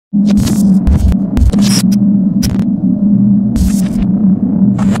Yo!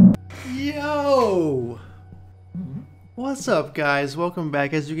 What's up, guys? Welcome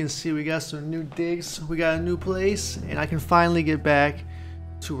back. As you can see, we got some new digs. We got a new place, and I can finally get back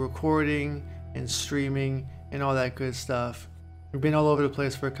to recording and streaming and all that good stuff. We've been all over the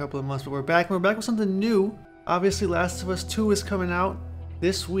place for a couple of months, but we're back. We're back with something new. Obviously, Last of Us 2 is coming out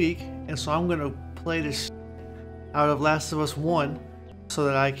this week, and so I'm gonna play this out of Last of Us 1 so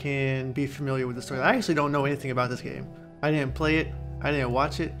that I can be familiar with the story. I actually don't know anything about this game. I didn't play it. I didn't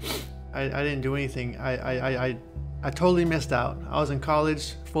watch it. I didn't do anything. I totally missed out. I was in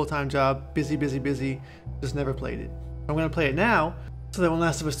college, full-time job, busy, just never played it. I'm gonna play it now so that when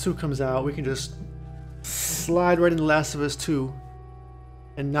Last of Us 2 comes out, we can just slide right into Last of Us 2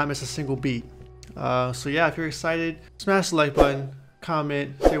 and not miss a single beat. So yeah, if you're excited, smash the like button,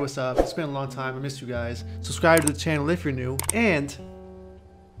 comment, say what's up. It's been a long time. I missed you guys. Subscribe to the channel if you're new, and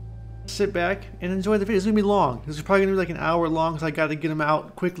sit back and enjoy the video. It's gonna be long. This is probably gonna be like an hour long because I gotta get them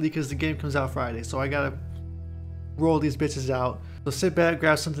out quickly because the game comes out Friday. So I gotta roll these bitches out. So sit back,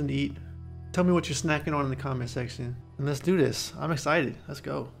 grab something to eat. Tell me what you're snacking on in the comment section, and let's do this. I'm excited. Let's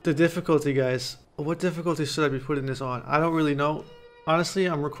go. The difficulty, guys. What difficulty should I be putting this on? I don't really know. Honestly,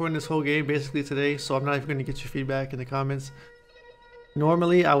 I'm recording this whole game basically today, so I'm not even gonna get your feedback in the comments.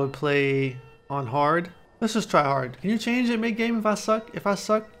 Normally, I would play on hard. Let's just try hard. Can you change it mid-game if I suck? If I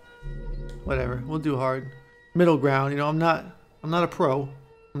suck? Whatever, we'll do hard. Middle ground, you know, I'm not a pro.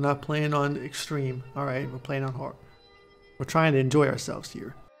 I'm not playing on extreme. Alright, we're playing on hard. We're trying to enjoy ourselves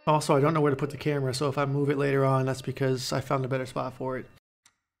here. Also, I don't know where to put the camera, so if I move it later on, that's because I found a better spot for it.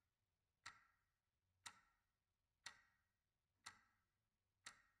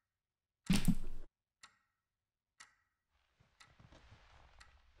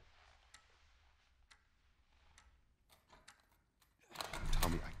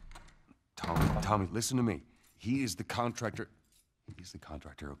 Tommy, listen to me. He is the contractor. He's the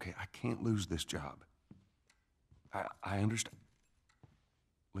contractor, okay? I can't lose this job. I understand.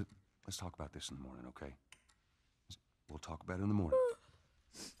 Let's talk about this in the morning, okay? We'll talk about it in the morning.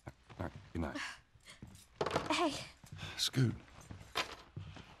 All right, good night. Hey. Scoot.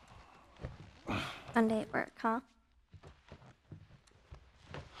 Monday at work, huh?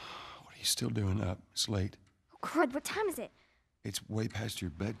 What are you still doing up? It's late. Oh, crud, what time is it? It's way past your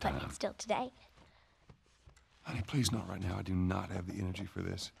bedtime. But it's still today. Honey, please not right now. I do not have the energy for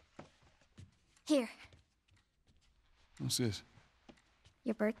this. Here. What's this?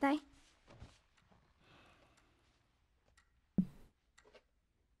 Your birthday?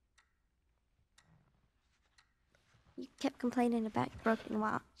 You kept complaining about your broken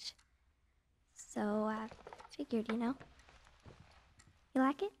watch. So I figured, you know. You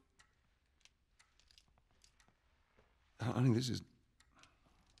like it? Honey, it's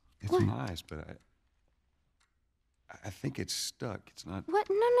what? Nice, but I think it's stuck. It's not. What?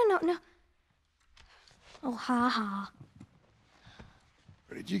 No. Oh, ha ha.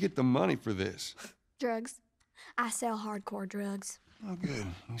 Where did you get the money for this? Drugs. I sell hardcore drugs. Oh, good.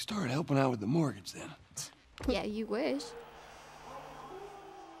 You started helping out with the mortgage then. Yeah, you wish.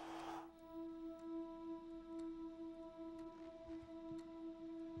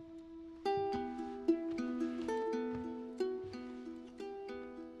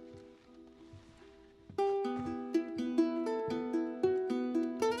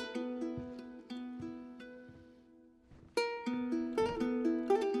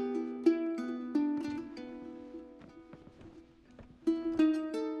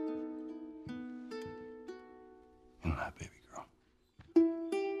 Baby girl.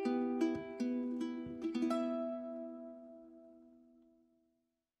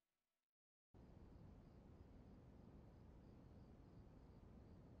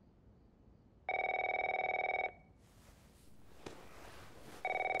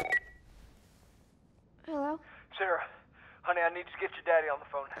 Hello? Sarah, honey, I need to get your daddy on the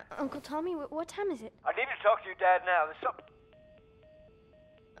phone. Uncle Tommy, what time is it? I need to talk to your dad now. There's something.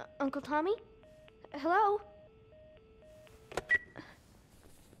 Uncle Tommy? Hello?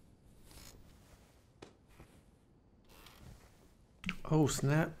 Oh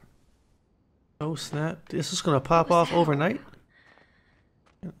snap. Oh snap. This is gonna pop off overnight?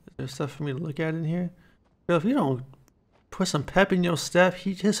 Is there stuff for me to look at in here? Yo, if you don't put some pep in your step,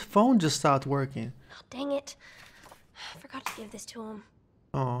 his phone just stopped working. Oh, dang it. I forgot to give this to him.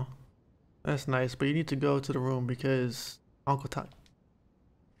 Oh, that's nice, but you need to go to the room because Uncle Tom.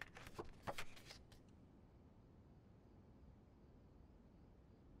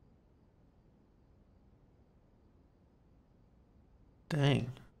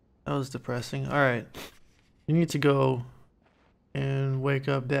 Dang, that was depressing. All right, you need to go and wake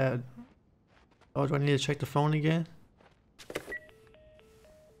up Dad. Oh, do I need to check the phone again?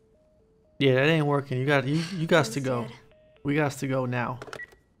 Yeah, that ain't working. You got to go. We got to go now.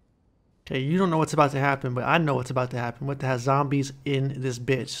 Okay, you don't know what's about to happen, but I know what's about to happen. What the hell? Zombies in this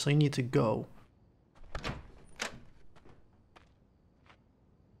bitch. So you need to go.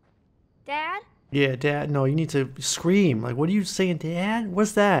 Dad? Yeah, Dad. No, you need to scream. Like, what are you saying, Dad?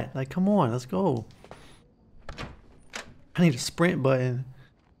 What's that? Like, come on, let's go. I need a sprint button.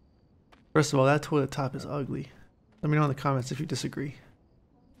 First of all, that toilet top is ugly. Let me know in the comments if you disagree.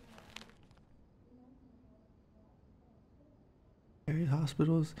 Area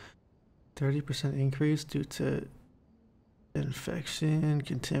hospitals, 30% increase due to infection,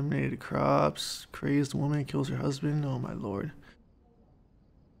 contaminated crops, crazed woman kills her husband. Oh my lord.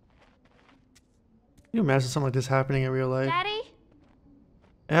 Can you imagine something like this happening in real life? Daddy?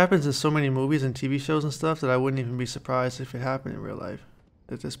 It happens in so many movies and TV shows and stuff that I wouldn't even be surprised if it happened in real life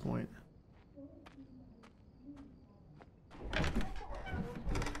at this point.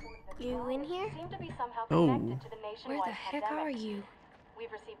 You in here? Seem to be somehow Oh. connected to the nationwide Where the heck pandemic. are you?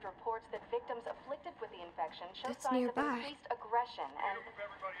 We've received reports that victims afflicted with the infection show That's signs nearby. of increased aggression, and Move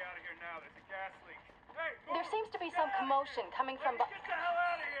everybody out of here now. There's a gas leak. Hey, there seems to be some commotion coming from. get the hell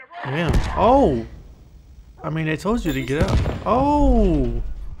out of here, right? Damn. Oh! I mean, they told you to get out. Oh!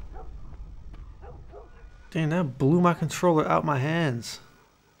 Dang, that blew my controller out my hands.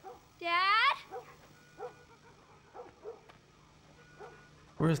 Dad?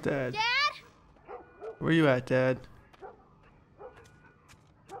 Where's Dad? Dad? Where you at, Dad?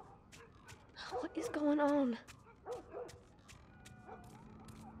 What is going on?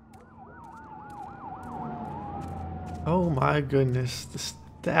 Oh my goodness.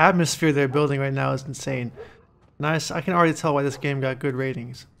 The atmosphere they're building right now is insane. Nice. I can already tell why this game got good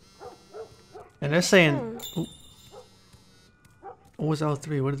ratings. And they're saying... Ooh. What was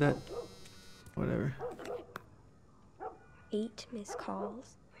L3? What did that... Whatever. 8 missed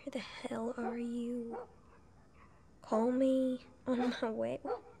calls. Where the hell are you? Call me on my way.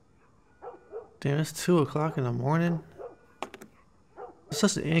 Damn, it's 2 o'clock in the morning. It's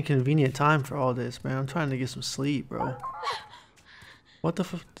such an inconvenient time for all this, man. I'm trying to get some sleep, bro. What the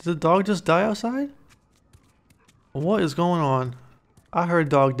f... Did the dog just die outside? What is going on? I heard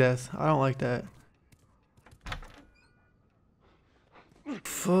dog death. I don't like that.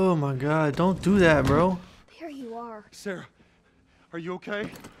 Oh my god, don't do that, bro. There you are. Sarah, are you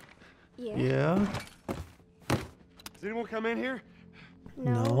okay? Yeah? Yeah? Does anyone come in here?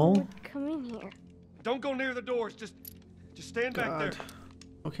 No. Come in here. Don't go near the doors. Just stand back there. God.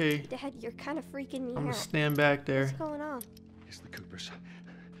 Okay, Dad, you're kind of freaking me I'm gonna out. stand back there. What's going on? It's the Coopers.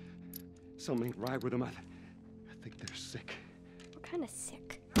 Something ain't right with them. I think they're sick. What kind of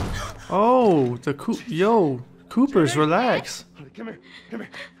sick? Oh, the Yo, Coopers, relax. Honey, come here. Come here.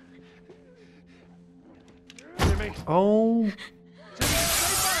 Jimmy. Oh.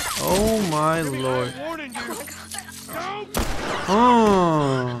 Oh my lord. I'm warning you. Don't.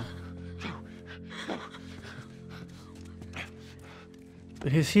 Oh.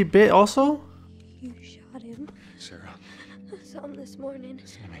 Is he bit also? You shot him. Sarah, I saw him this morning.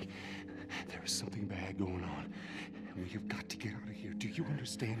 listen to me. There is something bad going on. We have got to get out of here. Do you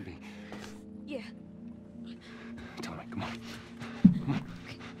understand me? Yeah. Tommy, come on.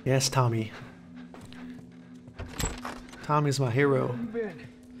 Yes, Tommy. Tommy's my hero. Ben,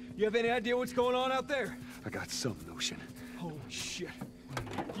 you have any idea what's going on out there? I got some notion. Holy shit.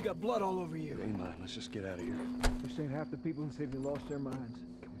 You got blood all over you. Ain't mine. Let's just get out of here. They're saying half the people in the city lost their minds.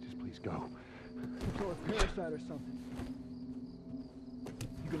 Can we just please go? Some sort of parasite or something.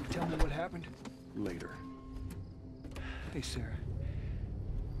 You gonna tell me what happened? Later. Hey, Sarah.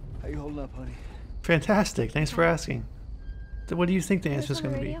 How you holding up, honey? Fantastic. Thanks for asking. So what do you think the answer is On the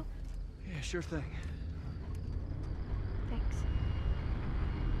going to be? radio? Yeah, sure thing. Thanks.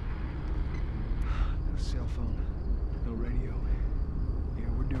 No cell phone. No radio. Yeah,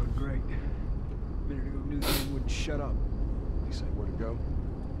 we're doing great. A minute ago, knew they wouldn't shut up. They say where to go?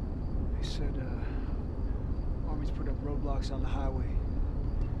 They said, Army's put up roadblocks on the highway.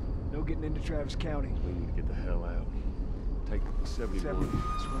 No getting into Travis County. We need to get the hell out. Take 71.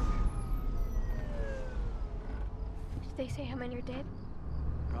 That's right. Did they say how many are dead?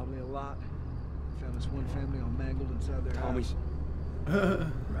 Probably a lot. Found this one family all mangled inside their Tommy's.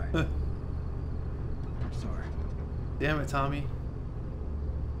 house. Right. Sorry. Damn it, Tommy.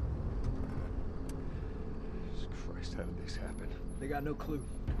 Jesus Christ, how did this happen? They got no clue.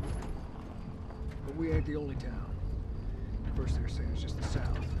 But we ain't the only town. First they were saying it's just the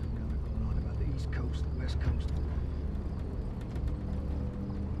South. Now they're going on about the East Coast, the West Coast.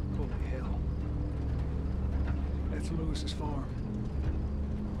 Holy hell. That's Lewis's farm.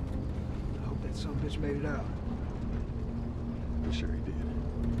 That son of a bitch made it out. I'm sure he did.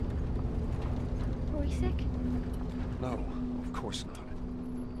 Were we sick? No, of course not.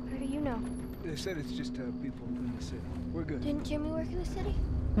 How do you know? They said it's just people in the city. We're good. Didn't Jimmy work in the city?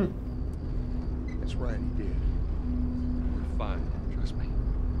 That's right, he did. We're fine, trust me.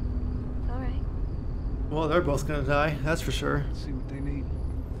 Alright. Well, they're both gonna die, that's for sure. Let's see what they need.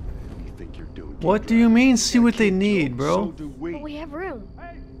 You think you're doing? What do you mean, see what they need, So bro? do we. But we have room.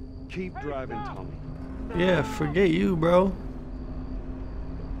 Keep driving, Tommy. Yeah, forget you, bro.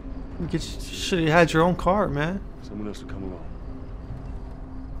 You should have had your own car, man. Someone else will come along.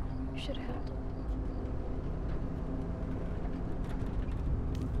 You should have helped him.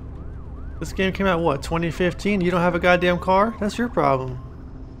 This game came out, what, 2015? You don't have a goddamn car? That's your problem.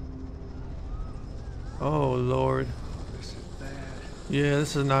 Oh, Lord. This is bad. Yeah,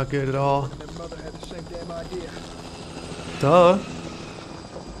 this is not good at all. Their mother had the same damn idea. Duh.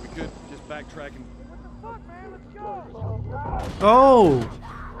 We could just backtrack and. Oh!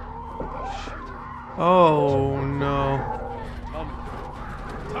 Oh, no.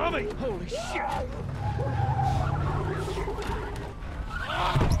 Tommy! Holy shit! Just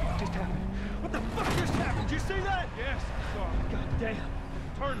happened. What the fuck just happened? Did you see that? Yes, I saw it. God damn.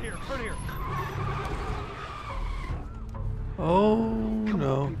 Turn here, turn here. Oh, Come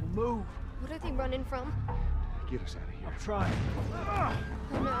no. on, people, move. What are they running from? Get us out of here. I'm trying.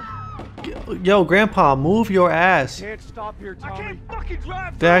 Oh no. Yo, Grandpa, move your ass. Can't stop here, Tommy. I can't fucking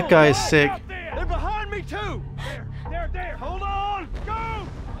drive. That through. guy's Walk sick. out there. They're behind me too. There. Hold on. Go.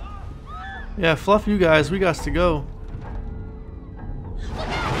 Yeah, fluff you guys. We got to go.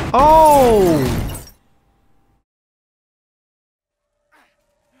 Oh!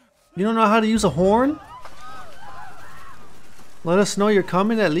 You don't know how to use a horn? Let us know you're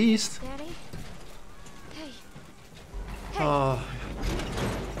coming at least. Daddy? Hey.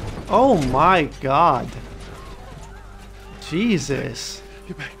 Oh my God. Jesus.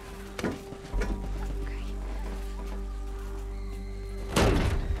 Get back.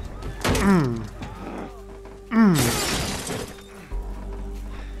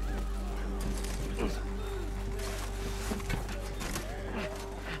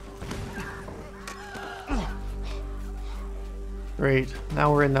 Great.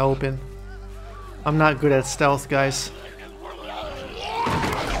 Now we're in the open. I'm not good at stealth, guys.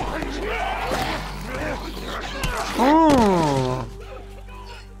 Oh.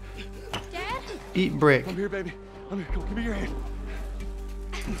 Dad? Eat brick. I'm here, baby. I'm here. Come, give me your hand.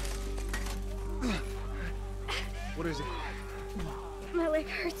 What is it? My leg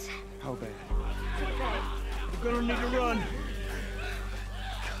hurts. How bad? We're gonna need to run.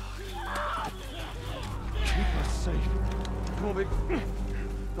 Keep us safe. Come on, baby.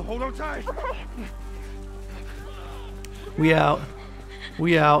 Now hold on tight. We out.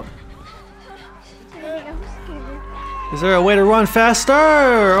 We out. Daddy, I'm scared. Is there a way to run faster?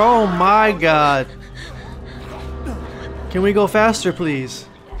 Oh my God. Can we go faster, please?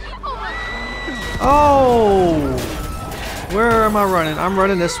 Oh! Where am I running? I'm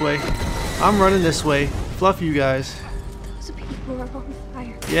running this way. I'm running this way. Fluff you guys. Those people are on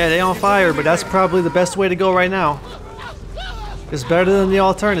fire. Yeah, they on fire, but that's probably the best way to go right now. It's better than the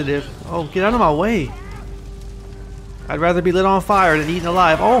alternative. Oh, get out of my way. I'd rather be lit on fire than eaten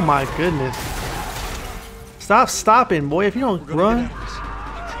alive. Oh my goodness. Stop stopping, boy. If you don't run.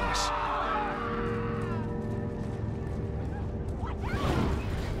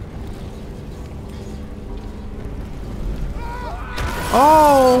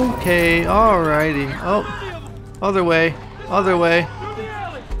 Okay, alrighty. Oh, other way. Other way.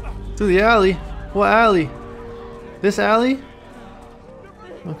 Through the alley. What alley? This alley?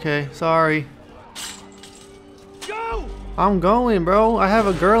 Okay, sorry. Go. I'm going, bro. I have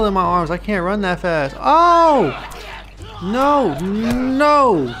a girl in my arms. I can't run that fast. Oh! No!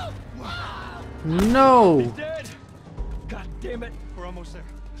 No! No! Dead. God damn it. We're almost there.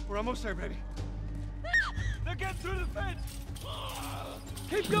 We're almost there, baby. They're getting through the fence.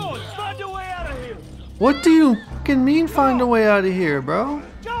 Keep going. Find a way out of here. What do you fucking mean find a way out of here, bro?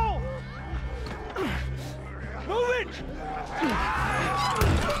 Go. Move it.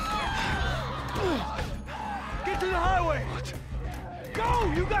 Get to the highway.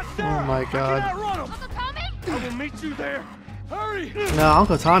 Go. You got Sarah. Oh my God. I cannot run 'em. I will meet you there. Hurry. No,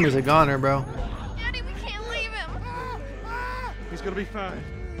 Uncle Tommy's a goner, bro. Daddy, we can't leave him. He's gonna be fine.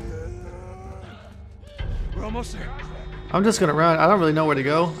 We're almost there. I'm just gonna run. I don't really know where to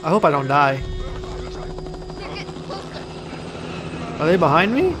go. I hope I don't die. They're getting closer. Are they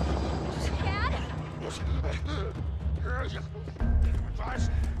behind me? Dad?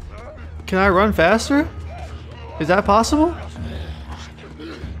 Can I run faster? Is that possible?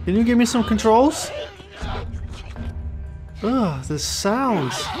 Can you give me some controls? Ugh, the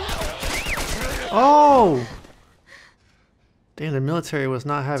sounds. Oh! Damn, the military was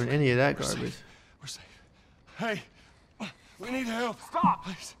not having any of that garbage. We're safe. Hey, we need help. Stop!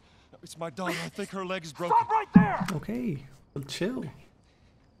 Please. It's my daughter. I think her leg is broken. Stop right there! Okay, well, chill.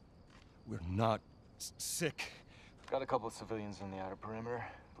 We're not sick. Got a couple of civilians in the outer perimeter.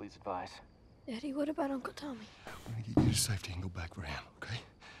 Please advise. Daddy, what about Uncle Tommy? We need to get you to safety and go back for him, okay?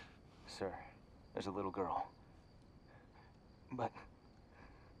 Sir, there's a little girl. But...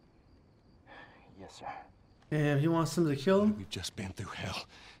 Yes, sir. Damn, he wants them to kill him? We've just been through hell.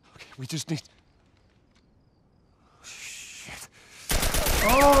 Okay, we just need... Shit.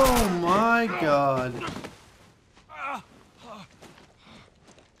 Oh my god.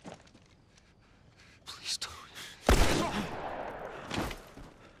 Please don't.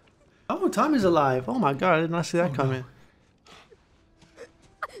 Oh, Tommy's alive. Oh my god, I did not see that coming.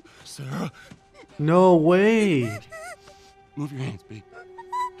 Sarah, No way. move your hands, baby.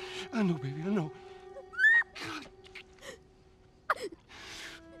 I know, baby, I know.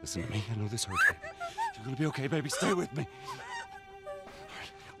 Listen to me. I know this hurts, baby. You're gonna be okay, baby. Stay with me.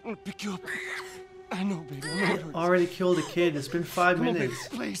 I'm gonna pick you up. I know, baby. I know it hurts. Already killed a kid. It's been 5 Come on, baby, minutes.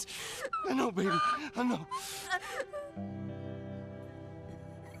 please. I know, baby. I know.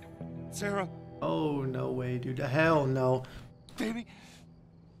 Sarah, Oh, no way, dude. Hell no. baby.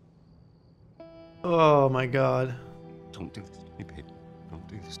 Oh my god. Don't do this to me, baby. Don't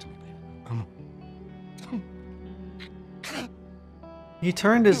do this to me, baby. Come on. He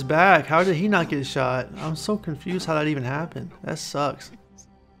turned his back. How did he not get shot? I'm so confused how that even happened. That sucks.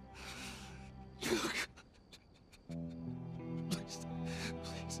 Please, please,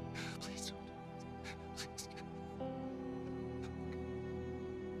 please don't. Please.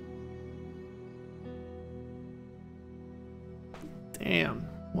 Damn.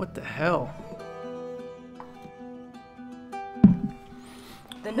 What the hell?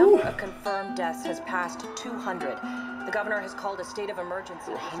 The number of confirmed deaths has passed 200. The governor has called a state of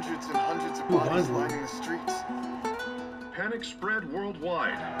emergency. Hundreds and hundreds of bodies lining the streets. Panic spread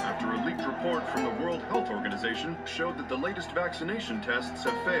worldwide after a leaked report from the World Health Organization showed that the latest vaccination tests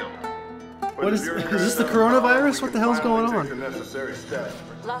have failed. What is this the coronavirus? What the hell's going on?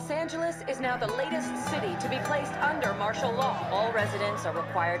 Los Angeles is now the latest city to be placed under martial law. All residents are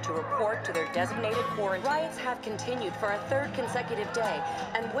required to report to their designated quarantine. Riots have continued for a third consecutive day,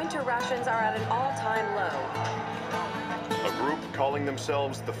 and winter rations are at an all-time low. A group calling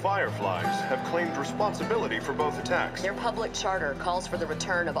themselves the Fireflies have claimed responsibility for both attacks. Their public charter calls for the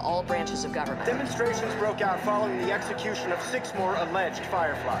return of all branches of government. Demonstrations broke out following the execution of 6 more alleged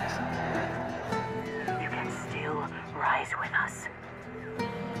Fireflies. You can still rise with us.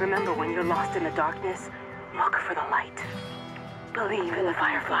 Remember, when you're lost in the darkness, look for the light. Believe in the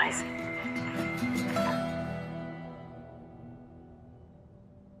Fireflies.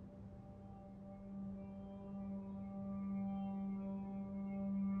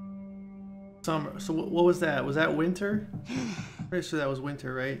 Summer. So what was that? Was that winter? Pretty sure that was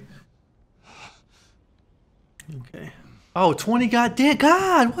winter, right? Okay. Oh, 20 goddamn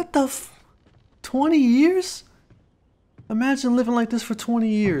God, what the 20 years? Imagine living like this for 20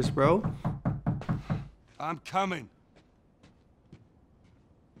 years, bro. I'm coming.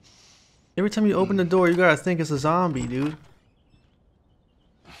 Every time you open the door, you gotta think it's a zombie, dude.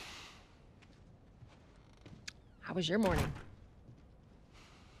 How was your morning?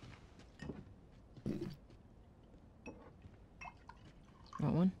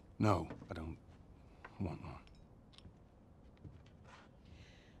 Want one? No, I don't want one.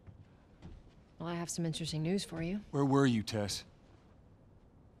 Well, I have some interesting news for you. Where were you, Tess?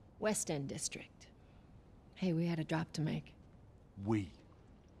 West End District. Hey, we had a drop to make. We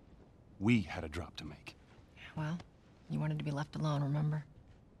had a drop to make. Well, you wanted to be left alone, remember?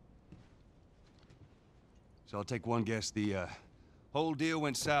 So I'll take one guess. The whole deal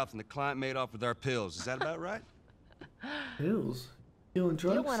went south and the client made off with our pills. Is that about right? Pills? Dealing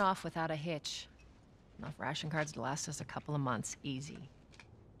drugs? It went off without a hitch. Enough ration cards to last us a couple of months, easy.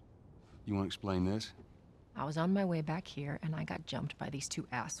 You want to explain this? I was on my way back here, and I got jumped by these 2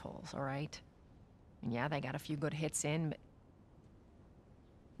 assholes, all right? And yeah, they got a few good hits in, but...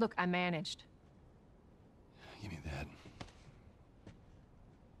 Look, I managed. Give me that.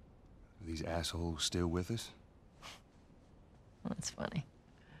 Are these assholes still with us? That's funny.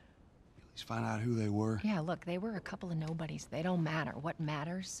 At least find out who they were. Yeah, look, they were a couple of nobodies. They don't matter. What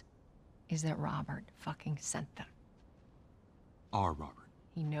matters is that Robert fucking sent them. Our Robert.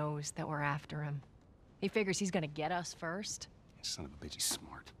 He knows that we're after him. He figures he's gonna get us first. Son of a bitch, he's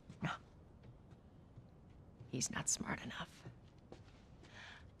smart. No. He's not smart enough.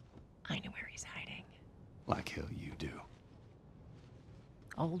 Like hell you do.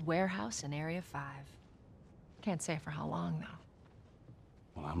 Old warehouse in Area 5. Can't say for how long,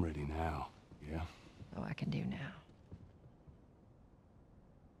 though. Well, I'm ready now. Yeah? Oh, I can do now.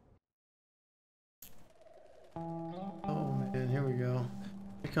 Oh man, here we go.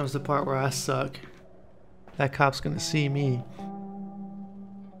 Here comes the part where I suck. That cop's gonna see me.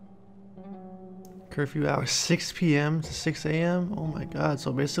 Curfew hour 6 p.m. to 6 a.m. Oh my god,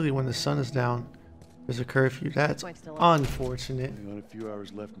 so basically when the sun is down, there's a curfew. That's unfortunate. We got a few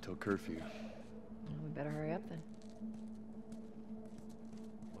hours left until curfew. Well, we better hurry up then.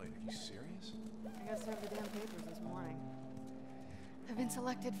 Wait, are you serious? I got served the damn papers this morning. I've been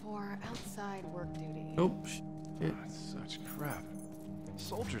selected for outside work duty. Oh, shit. That's such crap.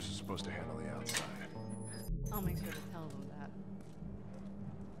 Soldiers are supposed to handle the outside. I'll make sure to tell them that.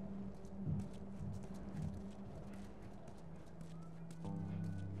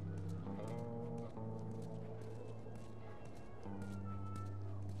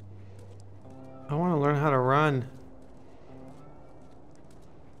 I want to learn how to run.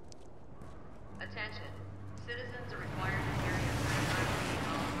 Attention. Citizens are required to carry a certified ID at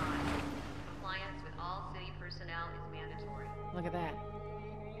all times. Compliance with all city personnel is mandatory. Look at that.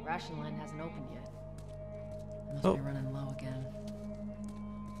 Ration line hasn't opened yet. Must Oh. be running low again.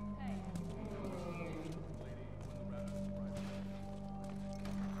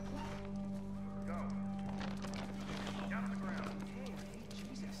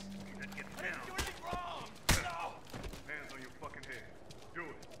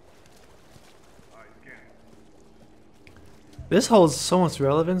 This holds so much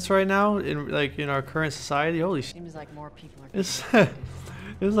relevance right now in our current society. Holy shit. Seems like more people are It's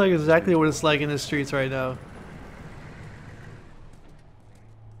it's like exactly what it's like in the streets right now.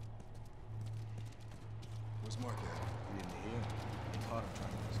 Where's Mark at? He in here? Caught him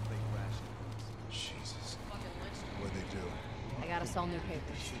trying to fake ration. Jesus. What'd they do? They got us all new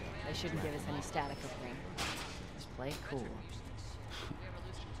papers. They shouldn't give us any static up there. Just play it cool.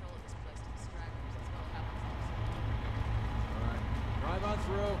 Drive on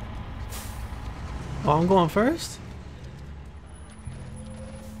through. Oh, I'm going first?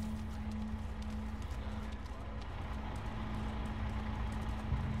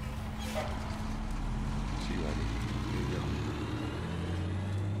 See you later. Here you go.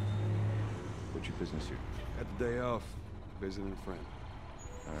 What's your business here? Got the day off. Visiting a friend.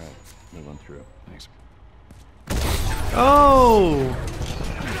 All right. Move on through. Thanks. Oh!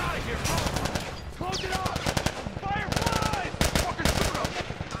 Close it up! Fireflies! Fucking shoot 'em!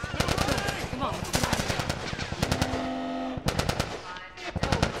 Come on.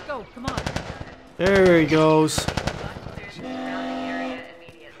 Let's go. Come on. There he goes.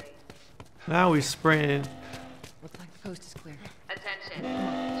 Now he's sprinting. Looks like the coast is clear. Attention.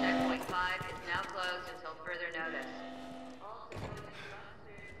 Checkpoint 5 is now closed until further notice.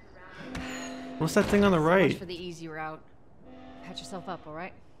 What's that thing on the Much right? for the easy route. Patch yourself up, all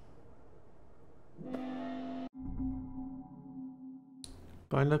right?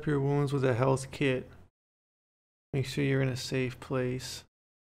 Bind up your wounds with a health kit. Make sure you're in a safe place.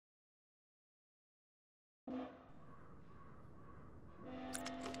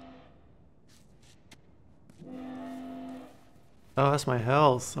 Oh, that's my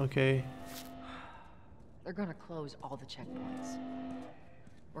health. Okay. They're gonna close all the checkpoints.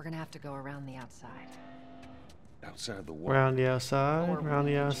 We're gonna have to go around the outside. Outside the wall. Round the outside, Or round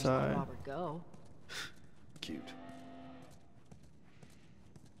we the can just let outside. Robert go. Cute.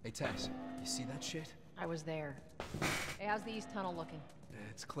 Hey, Tess, you see that shit? I was there. Hey, how's the east tunnel looking?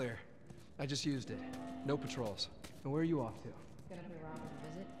 It's clear. I just used it. No patrols. And where are you off to? Gonna pay Robert a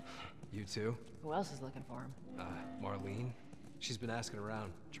visit. You too? Who else is looking for him? Marlene. She's been asking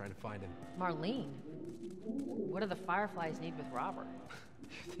around, trying to find him. Marlene? What do the Fireflies need with Robert?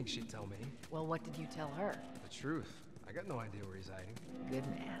 You think she'd tell me? Well, what did you tell her? The truth. I got no idea where he's hiding. Good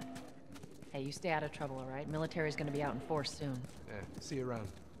man. Hey, you stay out of trouble, all right? Military's gonna be out in force soon. Yeah, see you around.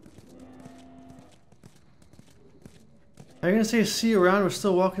 Are you gonna say see you around? We're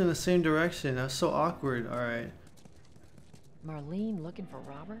still walking in the same direction. That's so awkward. All right. Marlene looking for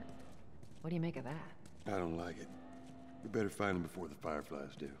Robert? What do you make of that? I don't like it. We better find him before the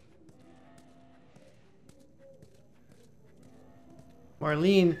Fireflies do.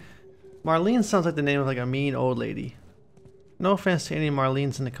 Marlene sounds like the name of like a mean old lady. No offense to any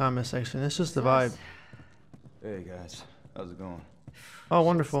Marlenes in the comment section. It's just the vibe. Hey guys, how's it going? Oh,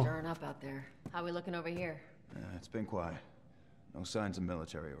 wonderful. Stirring up out there. How we looking over here? It's been quiet. No signs of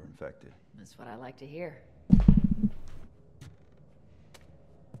military or infected. That's what I like to hear.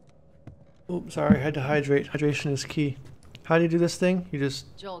 Oops, sorry, I had to hydrate. Hydration is key. How do you do this thing? You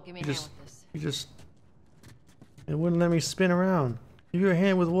just Joel, give me a hand with this. you just It wouldn't let me spin around. Give your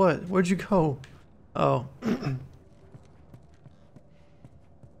hand with what? Where'd you go? Oh.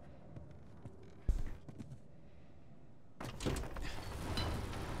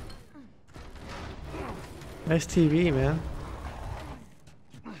 Nice TV, man.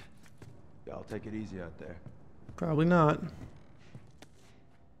 Y'all take it easy out there. Probably not.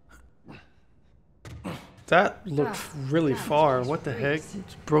 That looked really far. What the heck?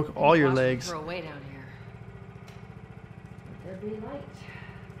 Just broke all your legs. Throw away down here. Let there be light.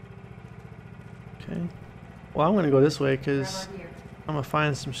 Okay. Well, I'm gonna go this way because I'm gonna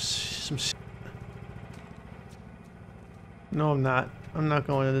find some shit. No, I'm not. I'm not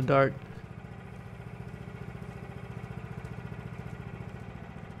going in the dark.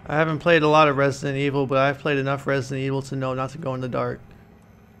 I haven't played a lot of Resident Evil, but I've played enough Resident Evil to know not to go in the dark.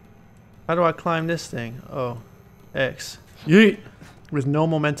 How do I climb this thing? Oh, X. Yeet! With no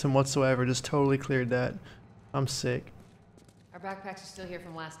momentum whatsoever, just totally cleared that. I'm sick. Our backpacks are still here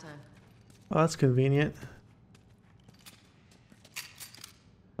from last time. Oh, that's convenient.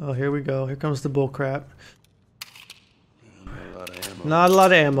 Oh, here we go. Here comes the bull crap. Not a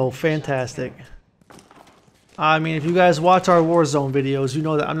lot of ammo. Fantastic. I mean, if you guys watch our Warzone videos, you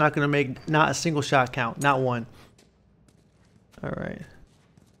know that I'm not going to make not a single shot count. Not one. Alright.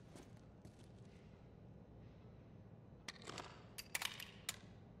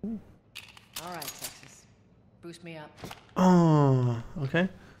 Alright, Texas. Boost me up. Oh, okay.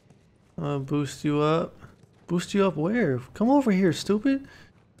 I'll boost you up. Boost you up where? Come over here, stupid.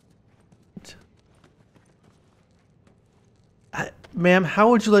 Ma'am, how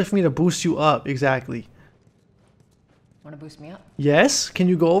would you like for me to boost you up exactly? Want to boost me up? Yes? Can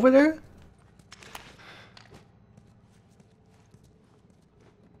you go over there?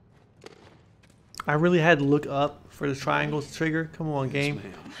 I really had to look up for the triangle to trigger. Come on, game.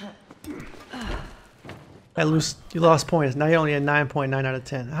 You lost points. Now you're only at 9.9 out of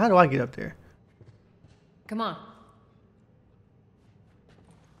 10. How do I get up there? Come on.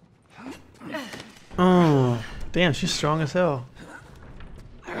 Oh, damn, she's strong as hell.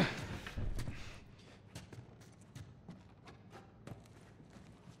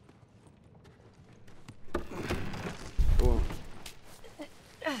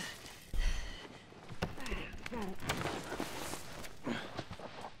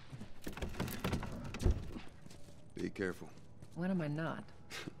 Be careful. When am I not?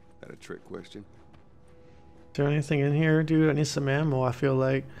 That a trick question? Is there anything in here, dude? I need some ammo, I feel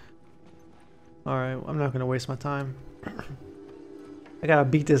like. Alright, I'm not gonna waste my time. I gotta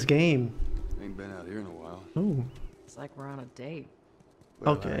beat this game. Ain't been out here in a while. Ooh. It's like we're on a date.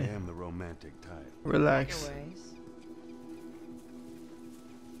 Well, okay. I am the romantic type. Relax.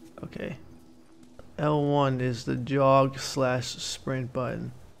 Okay. L1 is the jog/sprint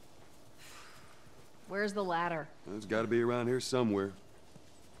button. Where's the ladder? It's got to be around here somewhere.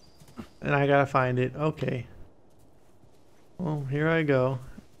 And I gotta find it. Okay. Well, here I go.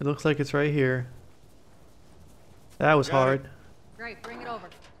 It looks like it's right here. That was hard. Great, bring it over.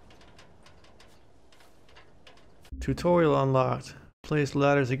 Tutorial unlocked. Place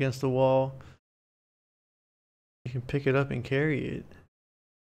ladders against the wall. You can pick it up and carry it.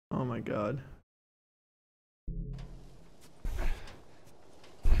 Oh my god.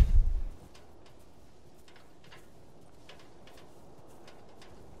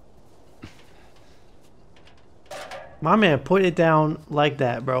 My man put it down like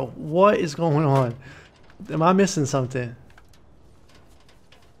that, bro. What is going on? Am I missing something?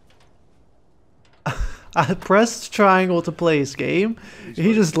 I pressed triangle to place game.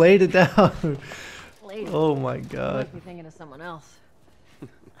 He just laid it down. Oh my god. Might be thinking of someone else.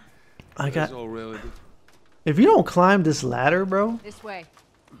 I got. That's all relative. If you don't climb this ladder, bro. This way.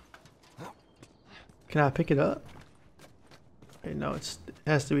 Can I pick it up? Okay, no, it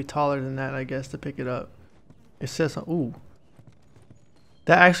has to be taller than that, I guess, to pick it up. It says, ooh.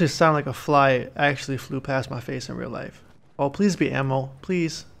 That actually sounded like a fly actually flew past my face in real life. Oh, please be ammo.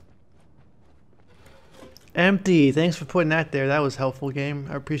 Please. Empty. Thanks for putting that there. That was helpful, game.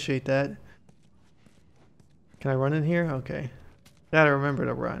 I appreciate that. Can I run in here? Okay. Gotta remember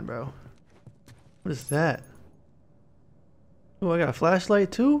to run, bro. What is that? Oh, I got a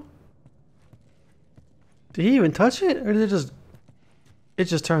flashlight too? Did he even touch it? Or did it just... It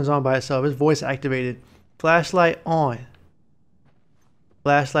just turns on by itself. It's voice activated. Flashlight on.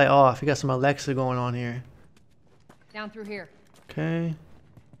 Flashlight off. You got some Alexa going on here. Down through here. Okay.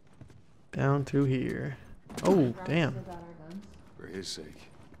 Down through here. Oh, damn. For his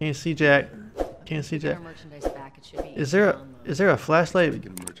sake. Can't see Jack. Can't see Jack. Is there a flashlight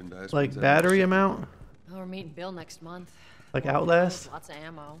like battery amount? Oh, we're meeting Bill next month. Like Outlast? Lots of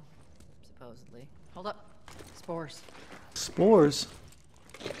ammo, supposedly. Hold up. Spores. Spores?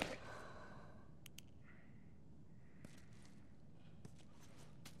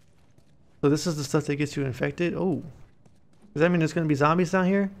 So this is the stuff that gets you infected? Oh. Does that mean there's gonna be zombies down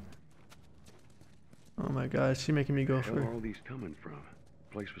here? Oh my god, she's making me go for Where are all these coming from?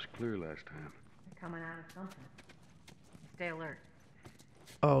 The place was clear last time. They're coming out of something. Stay alert.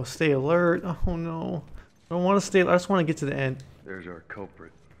 Oh, stay alert. Oh no. I don't want to stay. I just want to get to the end. There's our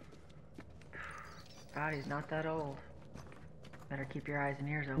culprit. God, he's not that old. Better keep your eyes and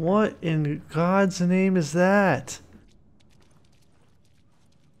ears open. What in God's name is that?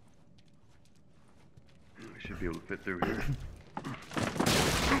 I should be able to fit through here.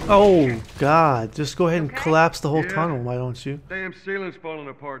 Oh God! Just go ahead and collapse the whole tunnel. Why don't you? Damn ceiling's falling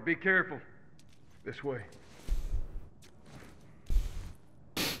apart. Be careful. This way.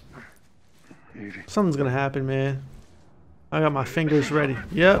 Easy. Something's gonna happen, man. I got my fingers ready.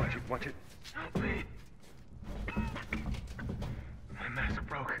 Yep. Watch it. Watch it. Help me. My mask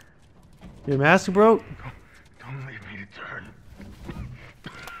broke. Your mask broke? Don't leave me to turn.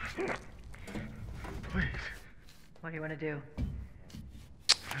 Please. What do you want to do?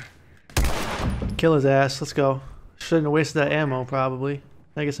 Kill his ass. Let's go. Shouldn't have wasted that ammo, probably.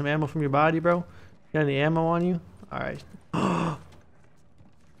 Can I get some ammo from your body, bro? Got any ammo on you? Alright. How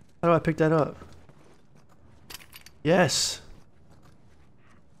do I pick that up? Yes!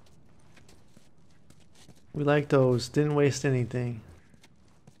 We like those. Didn't waste anything.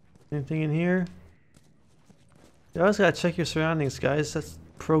 Anything in here? You always gotta check your surroundings, guys. That's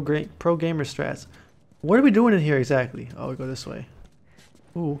pro gamer strats. What are we doing in here exactly? Oh, we go this way.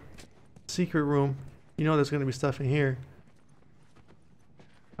 Ooh. Secret room. You know there's gonna be stuff in here.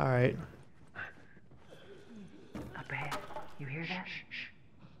 Alright. Up ahead. You hear that? Shh.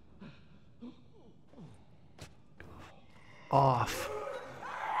 Off.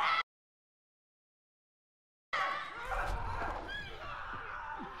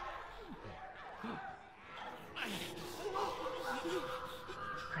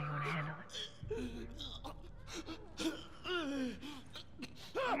 How you want to handle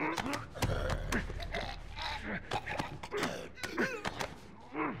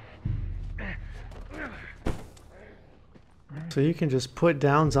So you can just put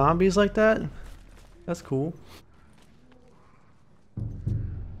down zombies like that? That's cool.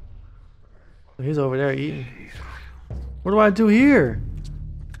 He's over there eating. What do I do here?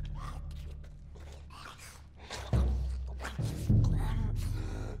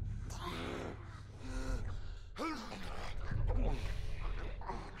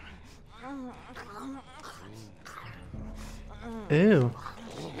 Ew.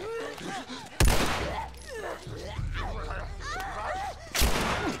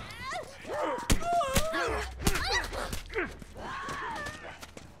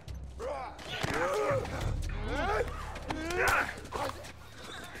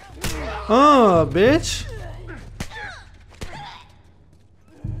 Oh, bitch.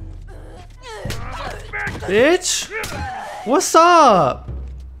 Bitch. What's up?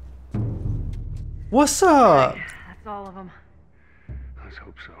 What's up? That's all of them. Let's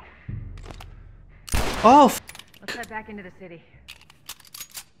hope so. Oh, Let's head back into the city.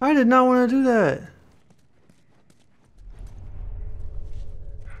 I did not want to do that.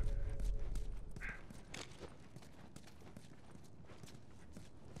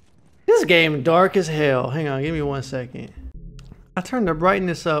 This game dark as hell. Hang on, give me 1 second. I turned the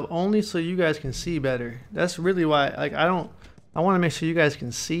brightness up only so you guys can see better. That's really why, like, I want to make sure you guys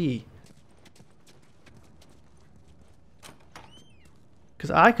can see. Because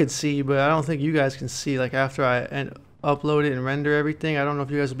I could see, but I don't think you guys can see. Like, after I upload it and render everything, I don't know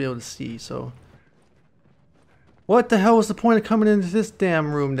if you guys will be able to see, so. What the hell was the point of coming into this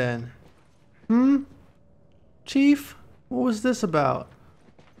damn room then? Chief? What was this about?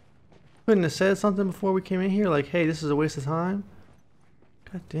 Couldn't have said something before we came in here? Like, hey, this is a waste of time?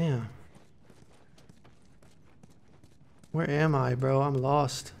 God damn. Where am I, bro? I'm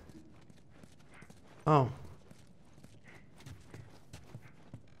lost. Oh.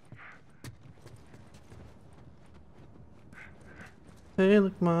 Hey,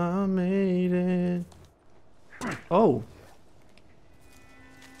 look, Ma, I made it. Oh.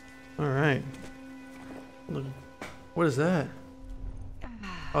 Alright. Look. What is that?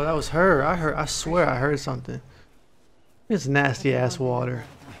 Oh, that was her. I swear I heard something. It's nasty ass water.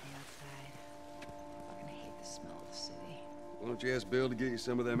 Why don't you ask Bill to get you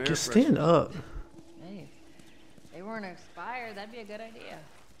some of them air Just stand up. Hey, if they weren't expired, that'd be a good idea.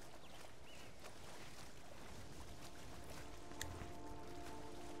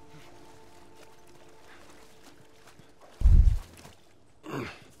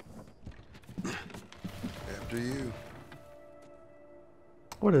 After you.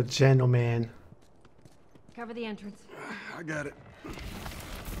 What a gentleman. Cover the entrance. I got it.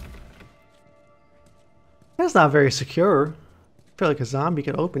 That's not very secure. I feel like a zombie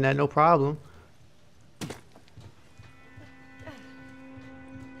could open that, no problem.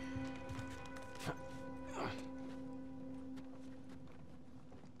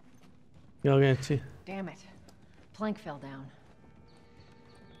 Y'all gonna see? Damn it. Plank fell down.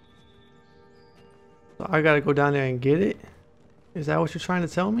 So I gotta go down there and get it? Is that what you're trying to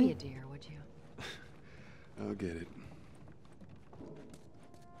tell me? Be a dear, would you? I'll get it.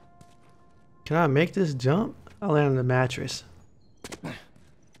 Can I make this jump? I'll land on the mattress.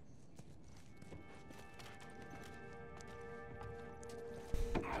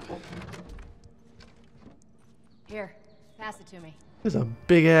 Here, pass it to me. There's a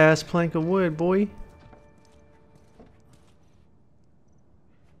big ass plank of wood, boy.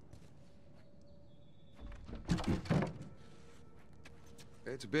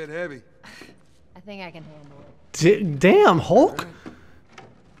 It's a bit heavy. I think I can handle it. Damn, Hulk!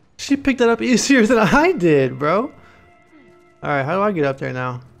 She picked that up easier than I did, bro. Alright, how do I get up there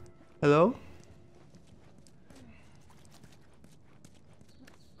now? Hello?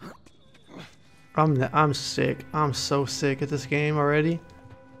 I'm sick. I'm so sick at this game already.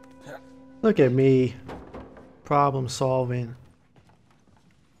 Look at me. Problem solving.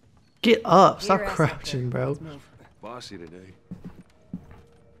 Get up. Stop crouching, bro. Bossy today.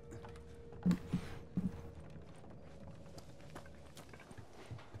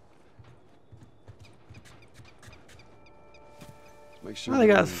 Make sure They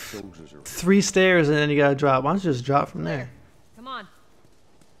got soldiers are 3 stairs and then you gotta drop. Why don't you just drop from there? Come on.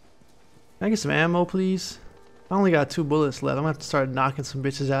 Can I get some ammo, please? I only got 2 bullets left. I'm gonna have to start knocking some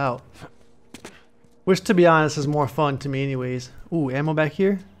bitches out. Which, to be honest, is more fun to me anyways. Ooh, ammo back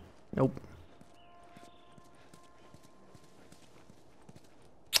here? Nope.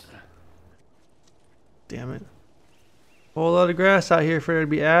 Damn it. Whole lot of grass out here for there to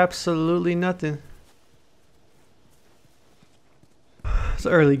be absolutely nothing. It's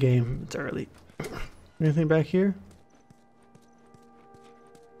an early game. It's early. Anything back here?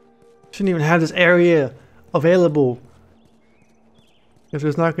 Shouldn't even have this area available if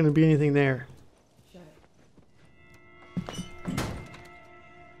there's not going to be anything there.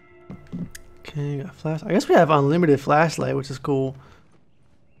 Okay, got flash. I guess we have unlimited flashlight, which is cool.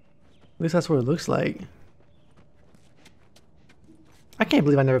 At least that's what it looks like. I can't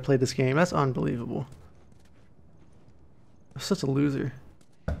believe I never played this game. That's unbelievable. I'm such a loser.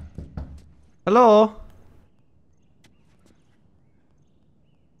 Hello?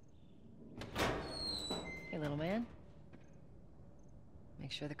 Hey, little man.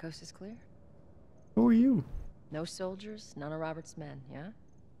 Make sure the coast is clear. Who are you? No soldiers, none of Robert's men, yeah?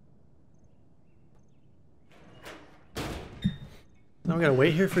 Now we gotta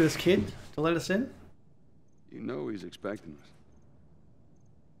wait here for this kid to let us in? You know he's expecting us.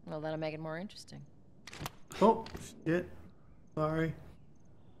 Well, that'll make it more interesting. Oh, shit. Sorry.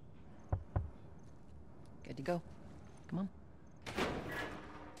 Good to go. Come on.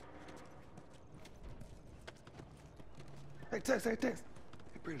 Hey, Tex. Hey,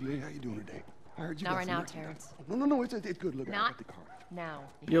 pretty lady, how you doing today? I heard you Not got right some now, merchandise. Terrence. No, it's good. Look, I Not got the car. now.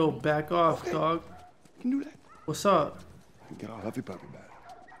 Yo, back off, Okay. dog. You can do that. What's up? Get all huffy puppy about it.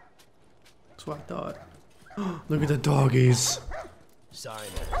 That's what I thought. Look at the doggies. Sorry,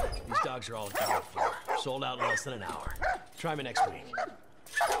 man. These dogs are all accounted for. Sold out in less than an hour. Try me next week.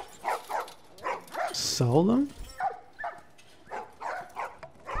 Sold them?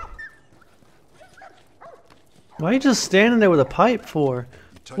 Why are you just standing there with a pipe for?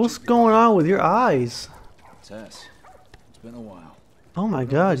 What's going on with your eyes? Tess, it's been a while. Oh my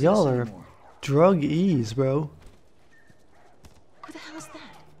god, y'all are drug-ease, bro. Who the hell is that?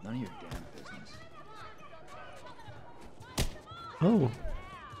 None of your damn business. Oh.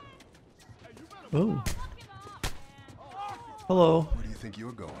 Oh. Hello. Where do you think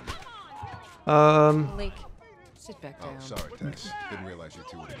you're going? Malik, sit back down. Oh, sorry, Tex. Didn't realize you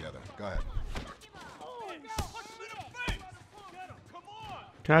two were together. Go ahead.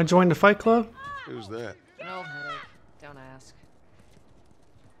 Can I join the fight club? Who's that? An old headache. Don't ask.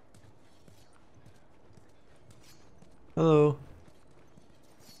 Hello.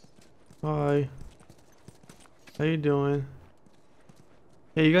 Hi. How you doing?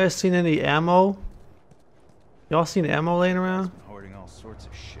 Hey, you guys seen any ammo? Y'all seen ammo laying around? Been hoarding all sorts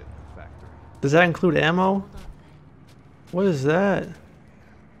of shit in the factory. Does that include ammo? What is that? Is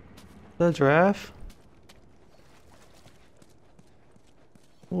that a giraffe?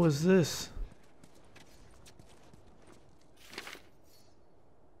 What was this?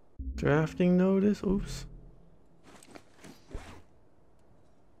 Drafting notice? Oops.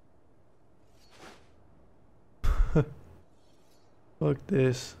 Fuck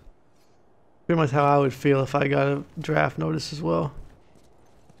this. Pretty much how I would feel if I got a draft notice as well.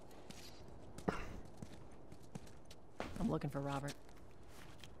 I'm looking for Robert.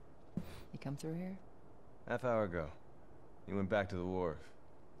 He come through here? Half hour ago. He went back to the wharf.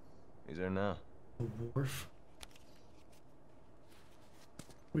 He's there now. The wharf?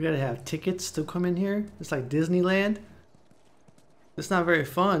 We gotta have tickets to come in here? It's like Disneyland? It's not very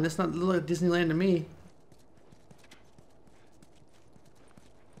fun. It's not look like Disneyland to me.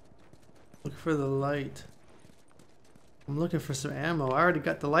 Look for the light. I'm looking for some ammo. I already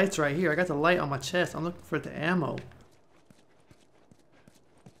got the lights right here. I got the light on my chest. I'm looking for the ammo.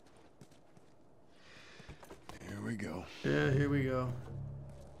 Here we go. Yeah, here we go.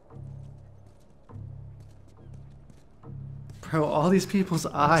 Bro, all these people's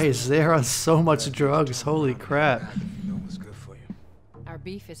eyes, they're on so much drugs. Holy crap. Our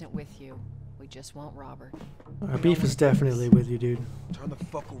beef isn't with you. We just want Robert. Our beef is definitely with you, dude. Turn the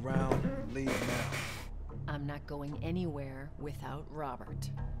fuck around and leave now. I'm not going anywhere without Robert.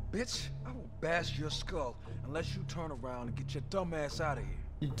 Bitch, I will bash your skull unless you turn around and get your dumb ass out of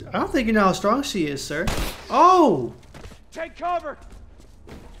here. I don't think you know how strong she is, sir. Oh! Take cover!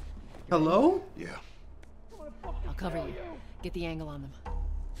 Hello? Yeah. I'll cover you. Get the angle on them.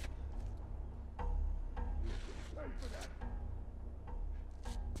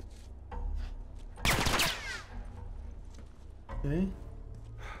 Okay.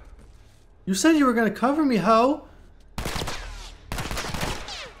 You said you were gonna cover me, ho!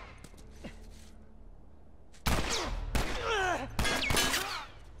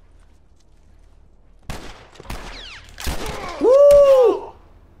 Woo!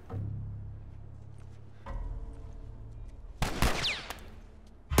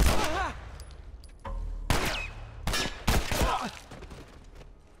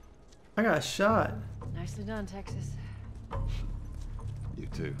 I got shot. Nicely done, Texas. You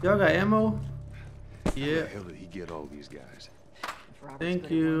too. Y'all got ammo? Yeah. Where the hell did he get all these guys?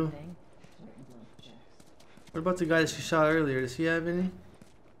 Thank you. What about the guy that she shot earlier? Does he have any?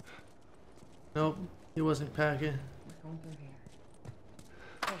 Nope. He wasn't packing.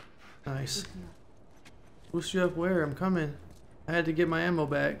 Nice. Boost you up where? I'm coming. I had to get my ammo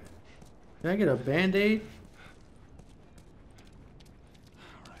back. Can I get a band-aid?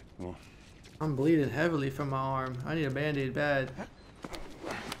 Alright, well. I'm bleeding heavily from my arm. I need a band-aid bad.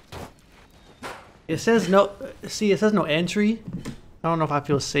 It says no. See, it says no entry. I don't know if I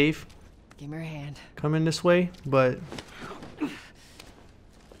feel safe. Give me your hand. Coming this way, but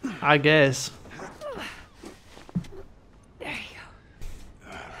I guess. There you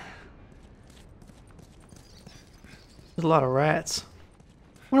go. There's a lot of rats.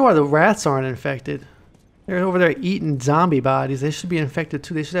 I wonder why the rats aren't infected. They're over there eating zombie bodies. They should be infected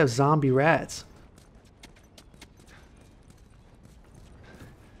too. They should have zombie rats.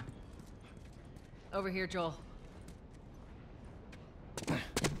 Over here, Joel.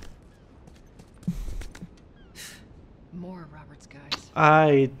 More of Robert's guys.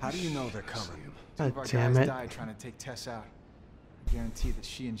 How do you know they're coming? Two God of our damn guys it. died trying to take Tess out. I guarantee that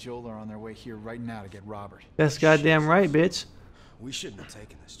she and Joel are on their way here right now to get Robert. That's goddamn right, bitch. We shouldn't have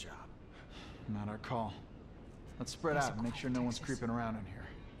taken this job. Not our call. Let's spread out and make sure no one's creeping around in here.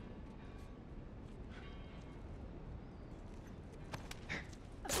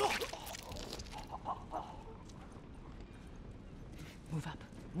 Move up.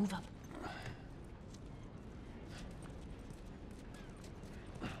 Move up.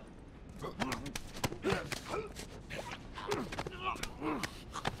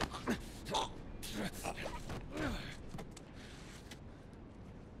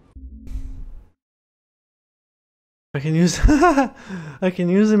 I can use I can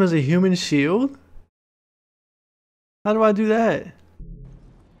use him as a human shield? How do I do that?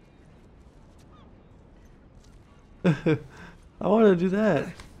 I want to do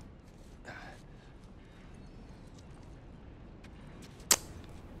that.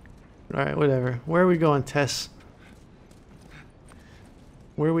 Alright, whatever. Where are we going, Tess?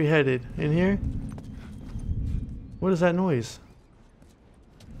 Where are we headed? In here? What is that noise?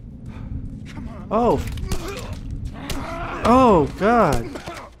 Oh! Oh, God!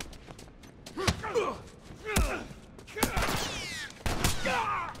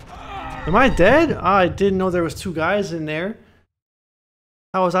 Am I dead? Oh, I didn't know there was two guys in there.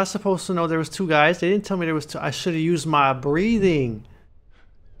 How was I supposed to know there was two guys? They didn't tell me there was two. I should have used my breathing.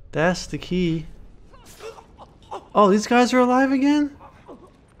 That's the key. Oh, these guys are alive again?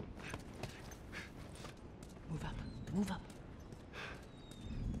 Move up. Move up.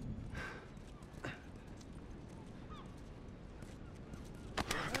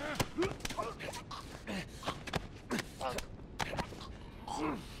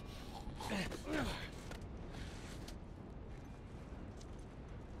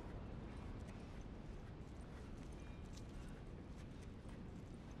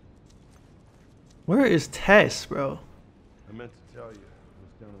 Where is Tess, bro? I meant to tell you, I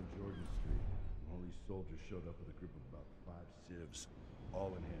was down on Georgia Street, and all these soldiers showed up with a group of about 5 civs,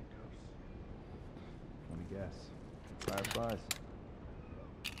 all in handcuffs. Let me guess. Fireflies.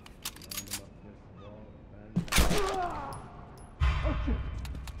 Lined them up against the wall, banged them. Oh shit!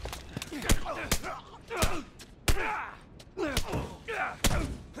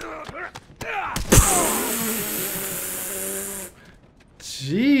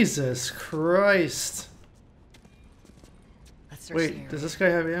 Jesus Christ. Let's Wait, does this guy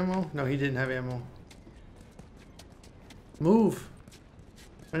have ammo? No, he didn't have ammo. Move.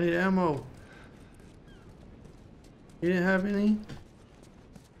 I need ammo. You didn't have any?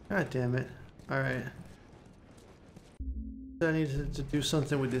 God damn it. Alright. I need to do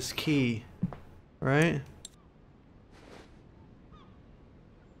something with this key. Right?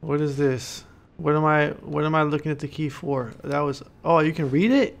 What is this? What am I looking at the key for? That was, oh, you can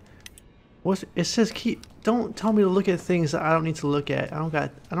read it? What's it says key? Don't tell me to look at things that I don't need to look at. I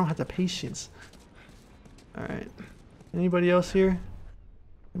don't have the patience. All right. Anybody else here?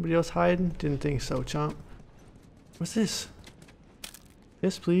 Anybody else hiding? Didn't think so, chump. What's this?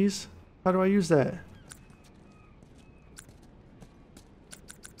 Yes, please. How do I use that?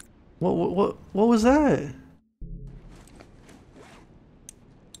 What was that?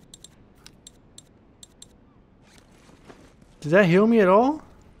 Did that heal me at all?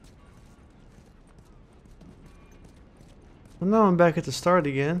 Well, now I'm back at the start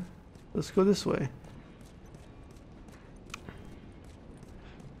again. Let's go this way.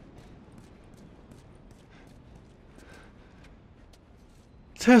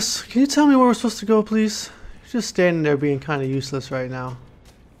 Tess, can you tell me where we're supposed to go, please? You're just standing there being kind of useless right now.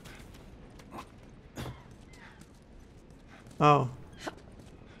 Oh.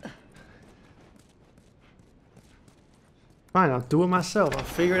 Fine, I'll do it myself. I'll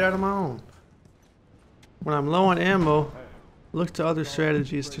figure it out on my own. When I'm low on ammo, look to other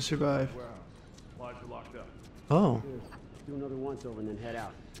strategies to survive. Oh. Do another once over and then head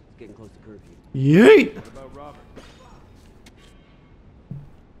out. It's getting close to curfew. Yeet! What about Robert?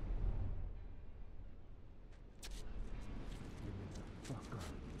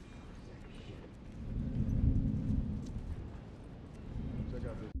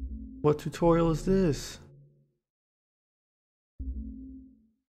 What tutorial is this?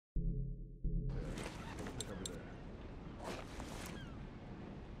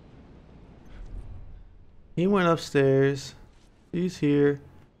 He went upstairs. He's here.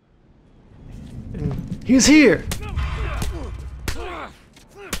 And he's here!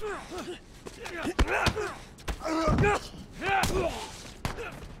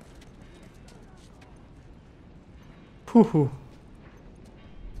 Whew.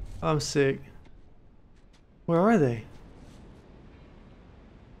 I'm sick. Where are they?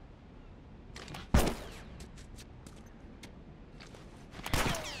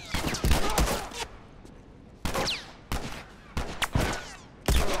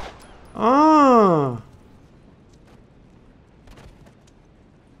 Oh.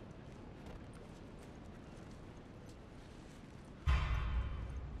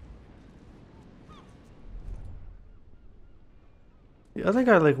 The other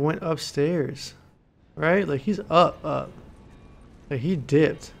guy like went upstairs, right? Like he's up. Like he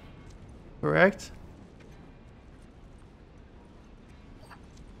dipped, correct?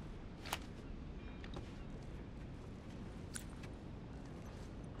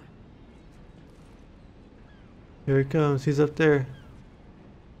 Here he comes. He's up there.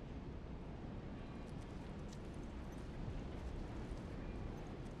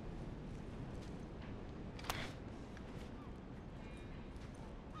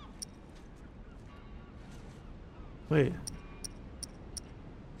 Wait.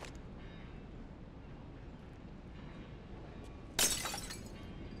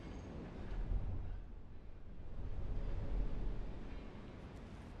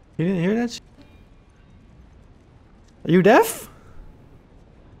 You didn't hear that shit? Are you deaf?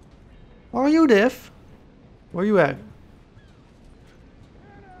 Are you deaf? Where you at? Come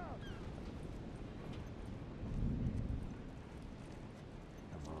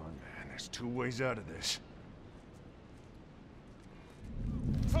on, man. There's 2 ways out of this.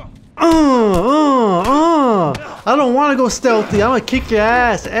 I don't want to go stealthy. I'm gonna kick your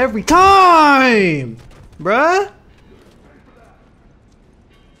ass every time, bruh.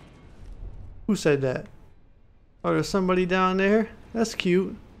 Who said that? Oh, there's somebody down there. That's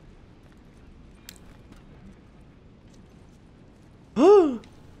cute. Oh.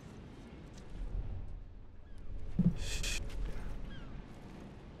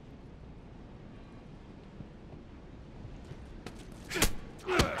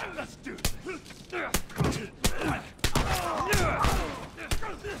 Let's do this.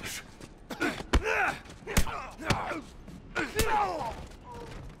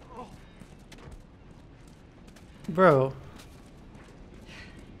 Bro.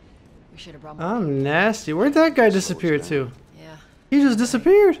 We should have brought more. I'm nasty. Where'd that guy disappear to? Yeah. He just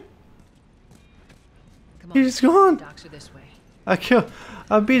disappeared. Come on. He's gone. Docks are this way.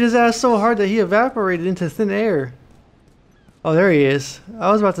 I beat his ass so hard that he evaporated into thin air. Oh, there he is.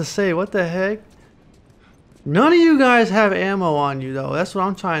 I was about to say, what the heck? None of you guys have ammo on you, though. That's what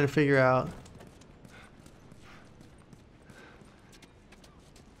I'm trying to figure out.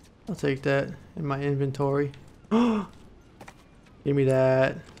 I'll take that in my inventory. Give me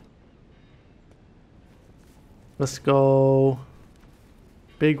that. Let's go.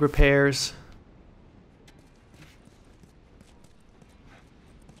 Big repairs.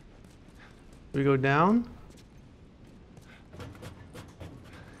 We go down?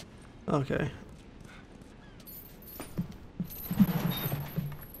 Okay.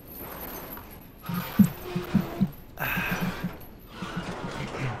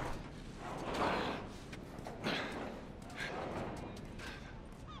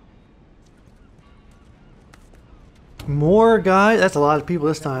 More guys? That's a lot of people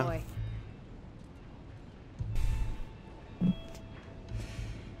this time.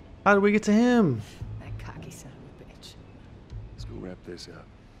 How did we get to him? That cocky son of a bitch. Let's go wrap this up.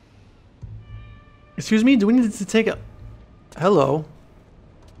 Excuse me, do we need to take a... Hello?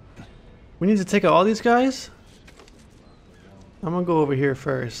 We need to take out all these guys? I'm gonna go over here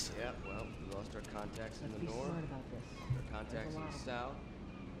first. Yeah, well, we lost our contacts in the north. Our contacts in the south.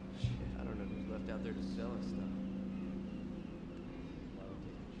 Shit, I don't know who's left out there to sell us stuff.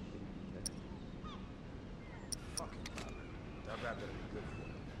 Fucking Robert. That rap better be good for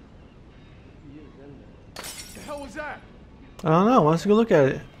you. What the hell was that? I don't know, let's go look at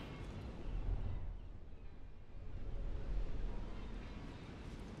it.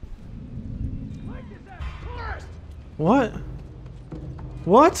 What?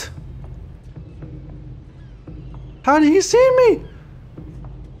 What? How did he see me?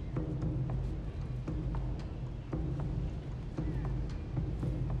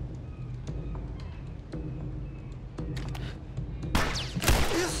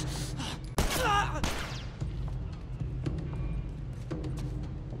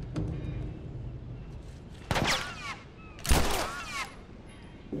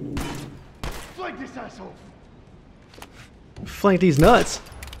 Flank this asshole! Flank these nuts.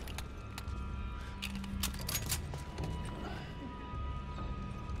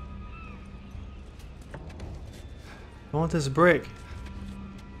 I want this brick.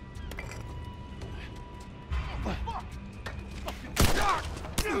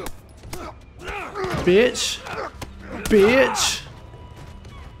 Bitch. Bitch.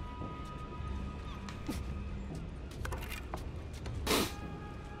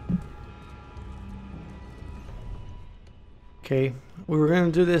 Okay, we were gonna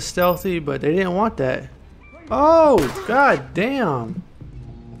do this stealthy, but they didn't want that. Oh, god damn.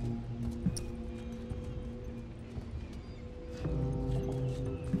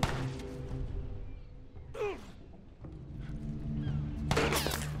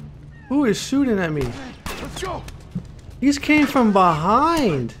 Who is shooting at me? Let's go! These came from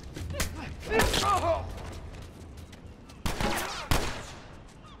behind.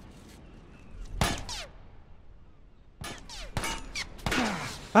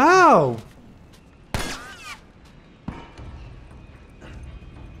 Ow!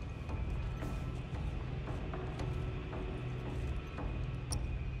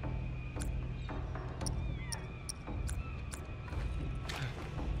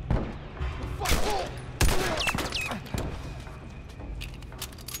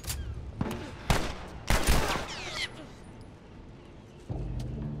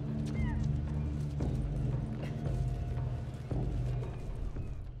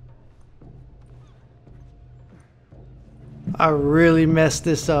 I really messed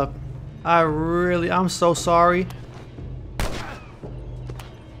this up. I'm so sorry.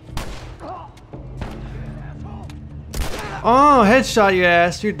 Oh, headshot your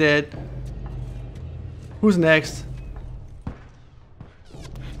ass. You're dead. Who's next?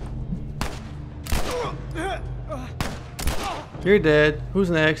 You're dead.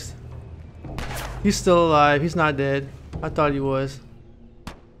 Who's next? He's still alive. He's not dead. I thought he was.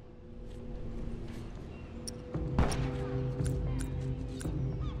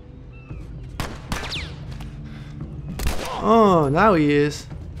 Oh, now he is.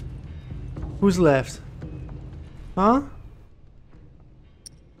 Who's left? Huh?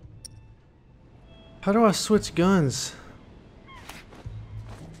 How do I switch guns?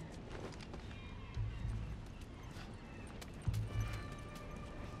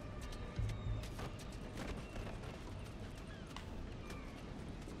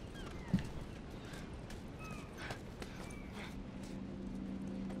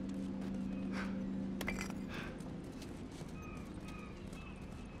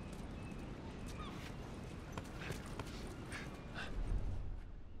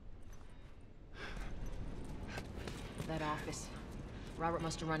 that office. Robert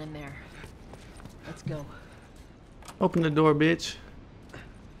must have run in there. Let's go. Open the door, bitch.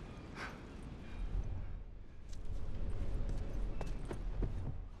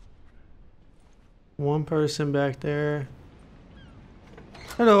 One person back there.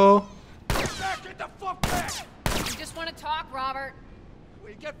 Hello. Get the fuck back! You just want to talk, Robert.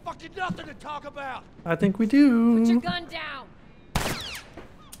 We got fucking nothing to talk about! I think we do. Put your gun down.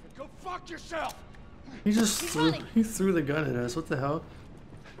 Go fuck yourself! He just threw the gun at us. What the hell?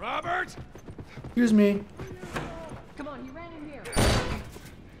 Robert! Excuse me. Come on, you ran in here.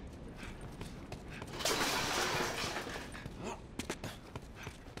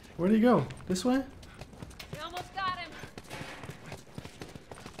 Where'd he go? This way? We almost got him.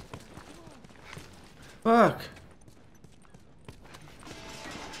 Fuck.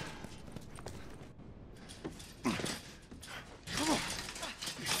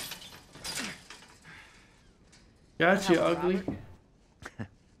 Got you, ugly.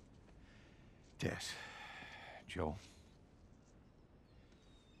 Tess. Joel.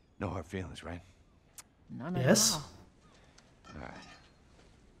 No hard feelings, right? None at Yes. all. All right.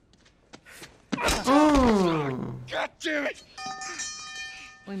 Oh. God damn it!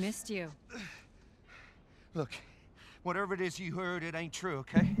 We missed you. Look, whatever it is you heard, it ain't true,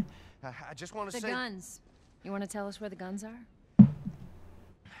 okay? I just want to The say... guns. You want to tell us where the guns are?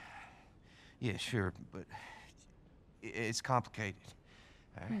 Yeah, sure, but it's complicated.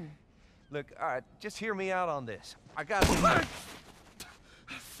 All right? Look, all right, just hear me out on this. I got...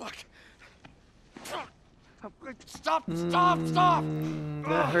 Fuck. Stop! Stop! Stop!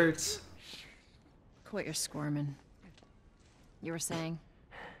 That hurts. Quit your squirming. You were saying?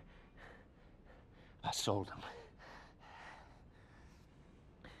 I sold them.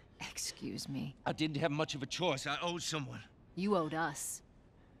 Excuse me. I didn't have much of a choice. I owed someone. You owed us.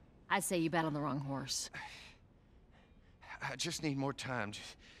 I'd say you bet on the wrong horse. I just need more time.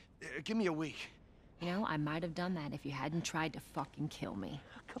 Just, give me a week. You know, I might have done that if you hadn't tried to fucking kill me.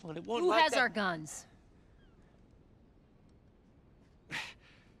 Come on, it won't Who like has that. our guns?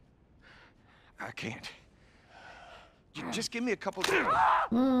 I can't. Just give me a couple days.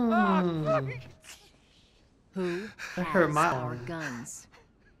 Who That hurt has my our arm. guns?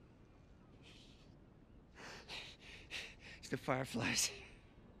 It's the Fireflies.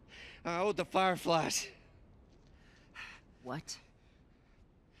 I owed the Fireflies. What?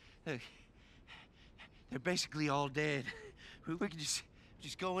 Look, they're basically all dead. We could just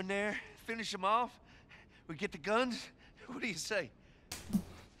go in there, finish them off. We get the guns. What do you say?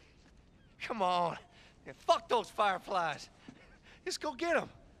 Come on. Yeah, fuck those Fireflies. Just go get them.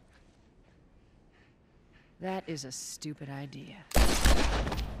 That is a stupid idea.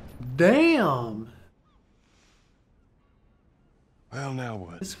 Damn. Well, now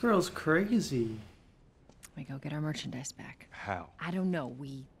what? This girl's crazy. We go get our merchandise back. How? I don't know.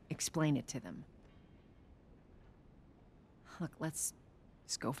 We explain it to them. Look, let's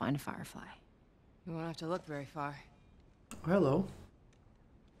go find a Firefly. You won't have to look very far. Oh, hello.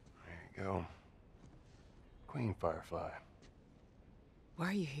 There you go. Queen Firefly. Why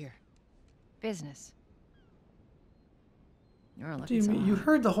are you here? Business. You're What do you mean? You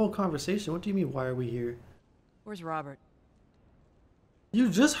heard the whole conversation. What do you mean, why are we here? Where's Robert? You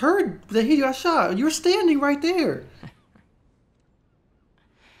just heard that he got shot. You were standing right there.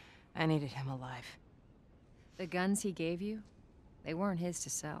 I needed him alive. The guns he gave you, they weren't his to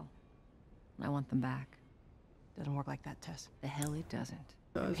sell. I want them back. Doesn't work like that, Tess. The hell it doesn't.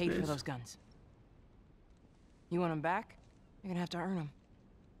 I paid for those guns. You want them back? You're gonna have to earn them.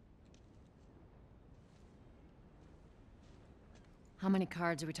 How many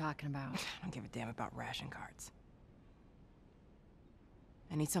cards are we talking about? I don't give a damn about ration cards.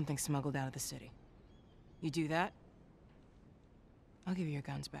 I need something smuggled out of the city. You do that, I'll give you your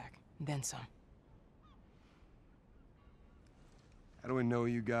guns back, and then some. How do we know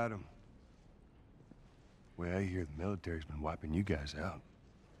you got them? Well, I hear the military's been wiping you guys out.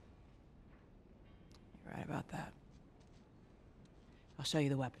 You're right about that. I'll show you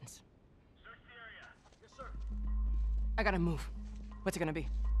the weapons. Yes, sir. I gotta move. What's it gonna be?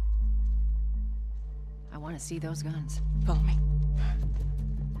 I want to see those guns. Follow me.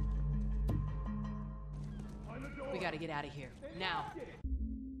 We gotta get out of here. Now.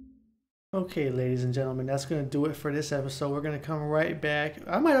 Okay, ladies and gentlemen, that's going to do it for this episode. We're going to come right back.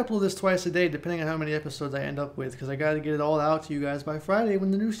 I might upload this twice a day, depending on how many episodes I end up with, because I got to get it all out to you guys by Friday when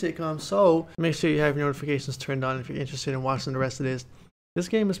the new shit comes. So make sure you have your notifications turned on if you're interested in watching the rest of this. This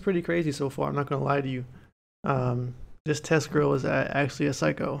game is pretty crazy so far. I'm not going to lie to you. This Tess girl is actually a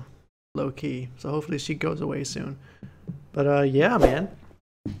psycho, low key. So hopefully she goes away soon. But yeah, man.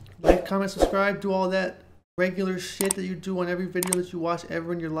 Like, comment, subscribe, do all that regular shit that you do on every video that you watch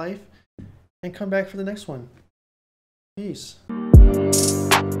ever in your life, and come back for the next one. Peace.